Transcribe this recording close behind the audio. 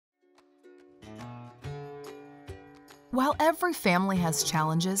While every family has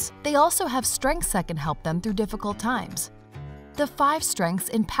challenges, they also have strengths that can help them through difficult times. The 5 strengths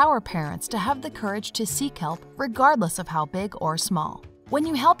empower parents to have the courage to seek help regardless of how big or small. When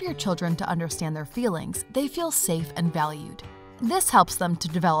you help your children to understand their feelings, they feel safe and valued. This helps them to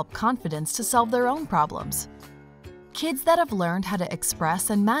develop confidence to solve their own problems. Kids that have learned how to express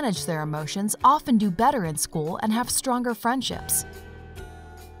and manage their emotions often do better in school and have stronger friendships.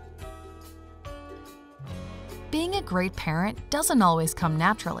 Being a great parent doesn't always come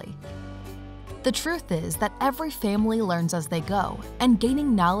naturally. The truth is that every family learns as they go, and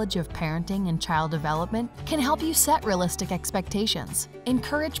gaining knowledge of parenting and child development can help you set realistic expectations,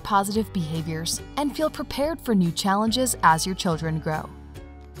 encourage positive behaviors, and feel prepared for new challenges as your children grow.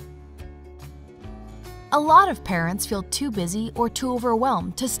 A lot of parents feel too busy or too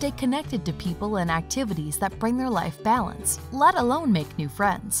overwhelmed to stay connected to people and activities that bring their life balance, let alone make new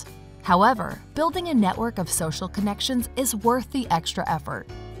friends. However, building a network of social connections is worth the extra effort.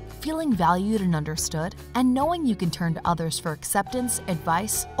 Feeling valued and understood, and knowing you can turn to others for acceptance,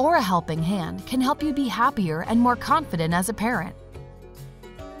 advice, or a helping hand can help you be happier and more confident as a parent.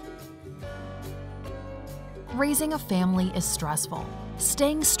 Raising a family is stressful.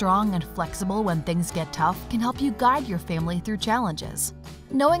 Staying strong and flexible when things get tough can help you guide your family through challenges.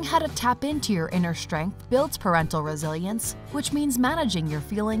 Knowing how to tap into your inner strength builds parental resilience, which means managing your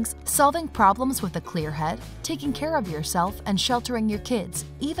feelings, solving problems with a clear head, taking care of yourself, and sheltering your kids,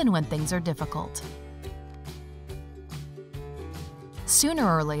 even when things are difficult.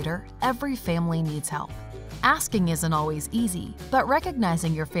 Sooner or later, every family needs help. Asking isn't always easy, but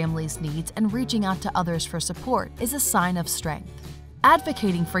recognizing your family's needs and reaching out to others for support is a sign of strength.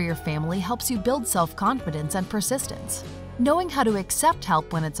 Advocating for your family helps you build self-confidence and persistence. Knowing how to accept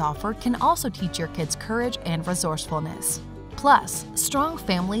help when it's offered can also teach your kids courage and resourcefulness. Plus, strong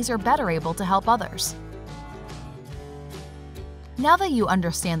families are better able to help others. Now that you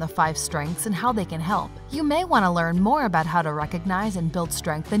understand the 5 strengths and how they can help, you may want to learn more about how to recognize and build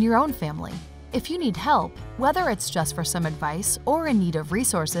strength in your own family. If you need help, whether it's just for some advice or in need of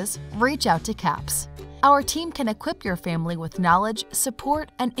resources, reach out to CAPS. Our team can equip your family with knowledge,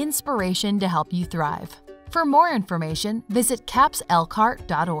 support, and inspiration to help you thrive. For more information, visit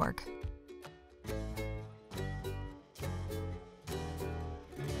capselkhart.org.